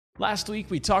Last week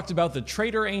we talked about the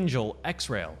traitor angel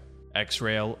Exrail.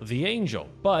 Exrail the angel,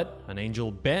 but an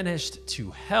angel banished to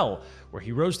hell, where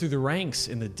he rose through the ranks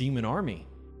in the demon army.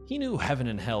 He knew heaven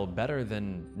and hell better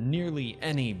than nearly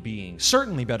any being,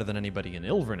 certainly better than anybody in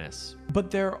Ilverness.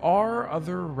 But there are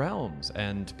other realms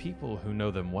and people who know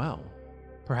them well.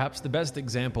 Perhaps the best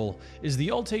example is the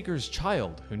Alltaker's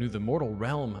child, who knew the mortal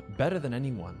realm better than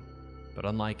anyone. But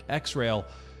unlike Exrail,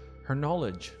 her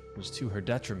knowledge was to her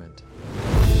detriment.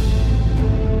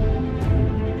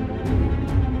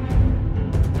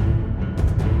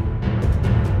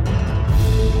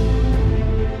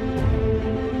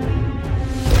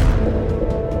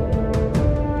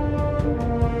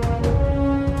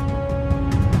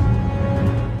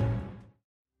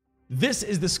 This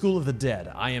is the School of the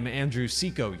Dead. I am Andrew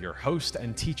Seco, your host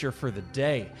and teacher for the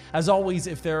day. As always,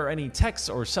 if there are any texts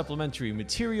or supplementary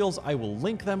materials, I will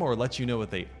link them or let you know what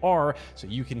they are so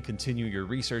you can continue your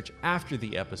research after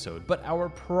the episode. But our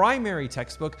primary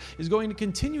textbook is going to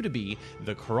continue to be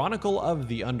The Chronicle of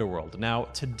the Underworld. Now,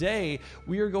 today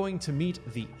we are going to meet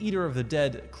the Eater of the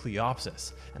Dead,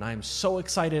 Cleopsis, and I am so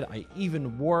excited I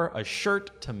even wore a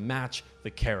shirt to match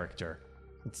the character.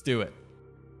 Let's do it.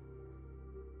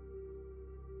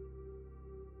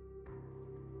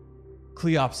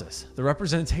 Cleopsis, the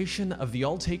representation of the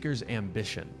Alltaker's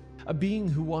ambition, a being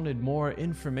who wanted more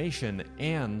information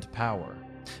and power.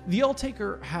 The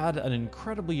Alltaker had an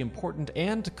incredibly important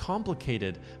and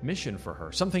complicated mission for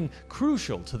her, something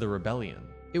crucial to the rebellion.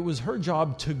 It was her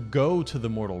job to go to the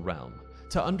mortal realm,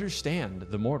 to understand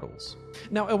the mortals.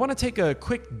 Now, I want to take a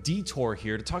quick detour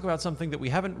here to talk about something that we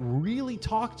haven't really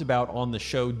talked about on the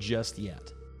show just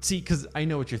yet. See, because I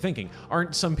know what you're thinking.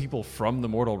 Aren't some people from the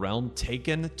mortal realm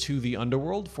taken to the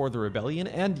underworld for the rebellion?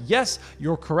 And yes,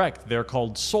 you're correct. They're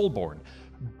called Soulborn.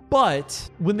 But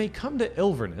when they come to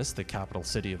Ilverness, the capital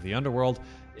city of the underworld,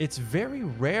 it's very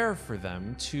rare for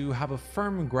them to have a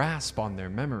firm grasp on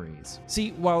their memories.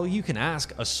 See, while you can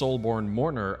ask a Soulborn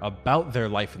mourner about their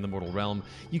life in the mortal realm,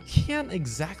 you can't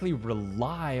exactly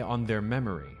rely on their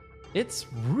memory. It's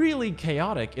really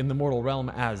chaotic in the mortal realm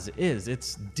as is.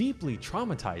 It's deeply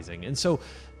traumatizing, and so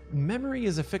memory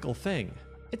is a fickle thing.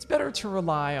 It's better to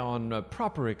rely on a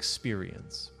proper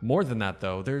experience. More than that,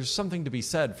 though, there's something to be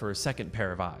said for a second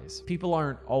pair of eyes. People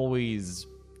aren't always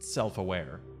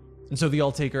self-aware. And so the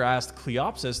Alltaker asked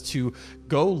Cleopsis to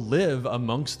go live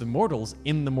amongst the mortals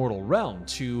in the mortal realm,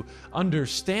 to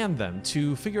understand them,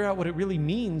 to figure out what it really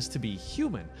means to be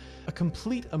human, a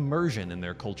complete immersion in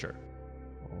their culture.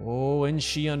 Oh, and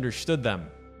she understood them,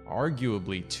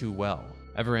 arguably too well.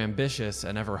 Ever ambitious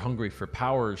and ever hungry for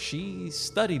power, she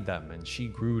studied them and she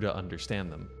grew to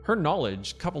understand them. Her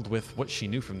knowledge, coupled with what she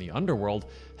knew from the underworld,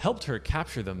 helped her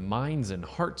capture the minds and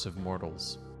hearts of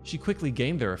mortals. She quickly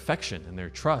gained their affection and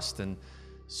their trust, and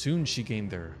soon she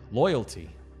gained their loyalty,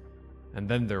 and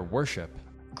then their worship.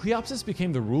 Cleopsis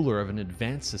became the ruler of an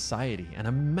advanced society and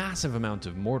a massive amount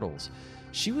of mortals.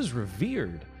 She was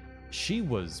revered. She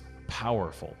was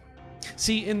powerful.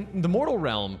 See, in the mortal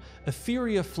realm,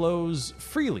 etheria flows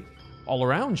freely, all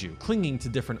around you, clinging to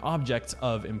different objects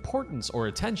of importance or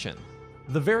attention.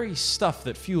 The very stuff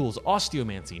that fuels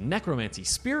osteomancy, necromancy,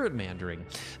 spirit mandering.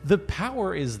 The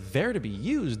power is there to be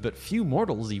used, but few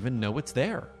mortals even know it's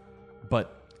there.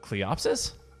 But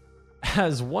Cleopsis?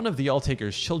 As one of the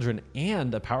Alltaker's children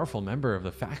and a powerful member of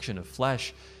the faction of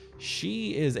Flesh,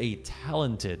 she is a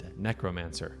talented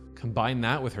necromancer. Combine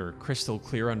that with her crystal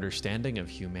clear understanding of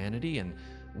humanity and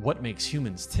what makes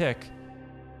humans tick,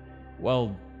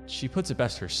 well, she puts it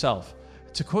best herself.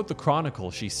 To quote the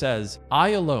Chronicle, she says, "I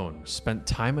alone spent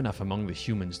time enough among the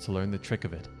humans to learn the trick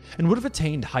of it, and would have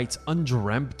attained heights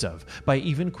undreamt of by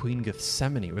even Queen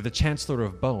Gethsemane or the Chancellor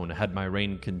of Bone had my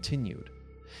reign continued.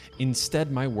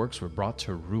 Instead, my works were brought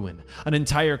to ruin, an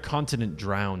entire continent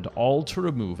drowned, all to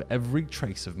remove every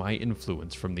trace of my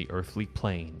influence from the earthly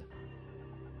plane."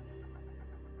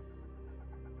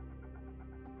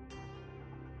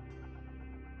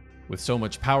 With so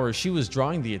much power, she was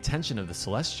drawing the attention of the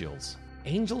Celestials.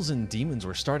 Angels and demons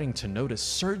were starting to notice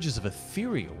surges of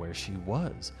etheria where she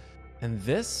was. And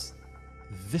this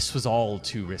was all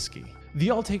too risky. The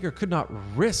Alltaker could not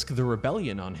risk the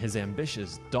rebellion on his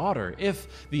ambitious daughter.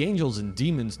 If the angels and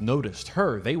demons noticed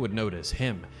her, they would notice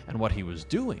him and what he was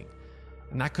doing.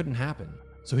 And that couldn't happen.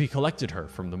 So he collected her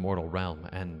from the mortal realm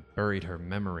and buried her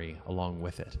memory along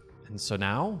with it. And so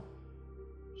now,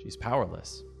 she's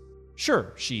powerless.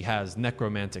 Sure, she has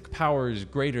necromantic powers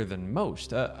greater than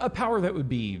most, a power that would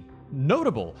be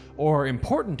notable or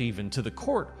important even to the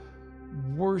court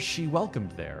were she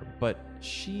welcomed there, but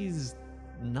she's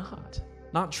not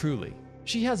truly.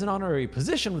 She has an honorary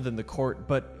position within the court,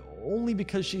 but only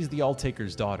because she's the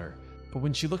Alltaker's daughter. But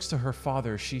when she looks to her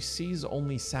father, she sees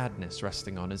only sadness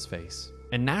resting on his face.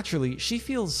 And naturally, she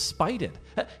feels spited.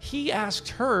 He asked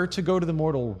her to go to the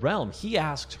mortal realm. He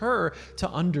asked her to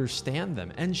understand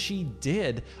them, and she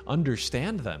did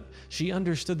understand them. She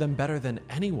understood them better than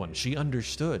anyone. She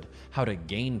understood how to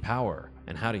gain power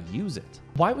and how to use it.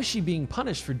 Why was she being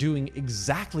punished for doing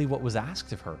exactly what was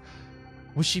asked of her?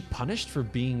 Was she punished for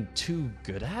being too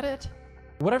good at it?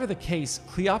 Whatever the case,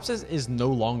 Cleopsys is no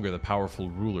longer the powerful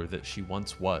ruler that she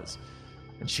once was,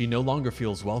 and she no longer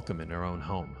feels welcome in her own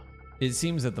home. It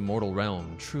seems that the mortal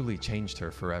realm truly changed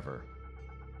her forever.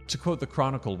 To quote the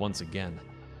Chronicle once again,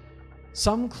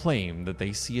 "Some claim that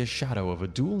they see a shadow of a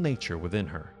dual nature within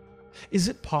her. Is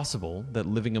it possible that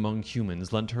living among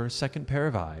humans lent her a second pair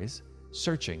of eyes,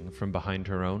 searching from behind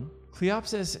her own?"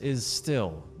 Cleopsys is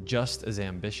still just as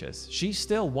ambitious. She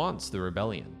still wants the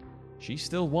rebellion. She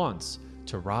still wants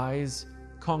to rise,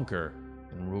 conquer,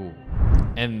 and rule.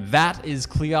 And that is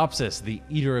Cleopsys, the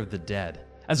Eater of the Dead.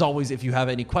 As always, if you have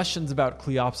any questions about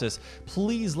Cleopsys,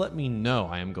 please let me know.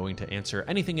 I am going to answer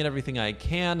anything and everything I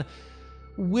can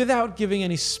without giving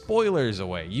any spoilers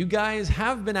away. You guys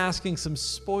have been asking some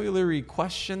spoilery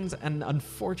questions, and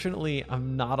unfortunately,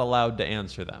 I'm not allowed to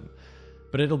answer them.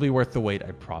 But it'll be worth the wait,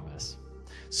 I promise.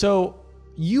 So,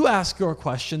 you ask your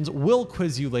questions, we'll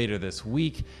quiz you later this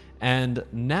week, and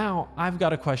now I've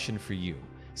got a question for you.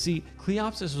 See,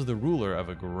 Cleopsys was the ruler of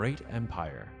a great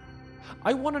empire.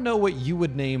 I want to know what you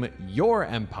would name your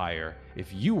empire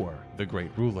if you were the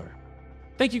great ruler.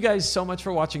 Thank you guys so much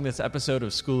for watching this episode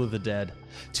of School of the Dead.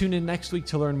 Tune in next week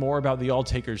to learn more about the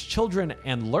Alltaker's children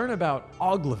and learn about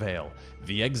Aglavale,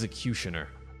 the Executioner.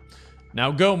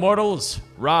 Now go, mortals!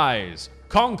 Rise,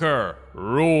 conquer,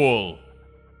 rule!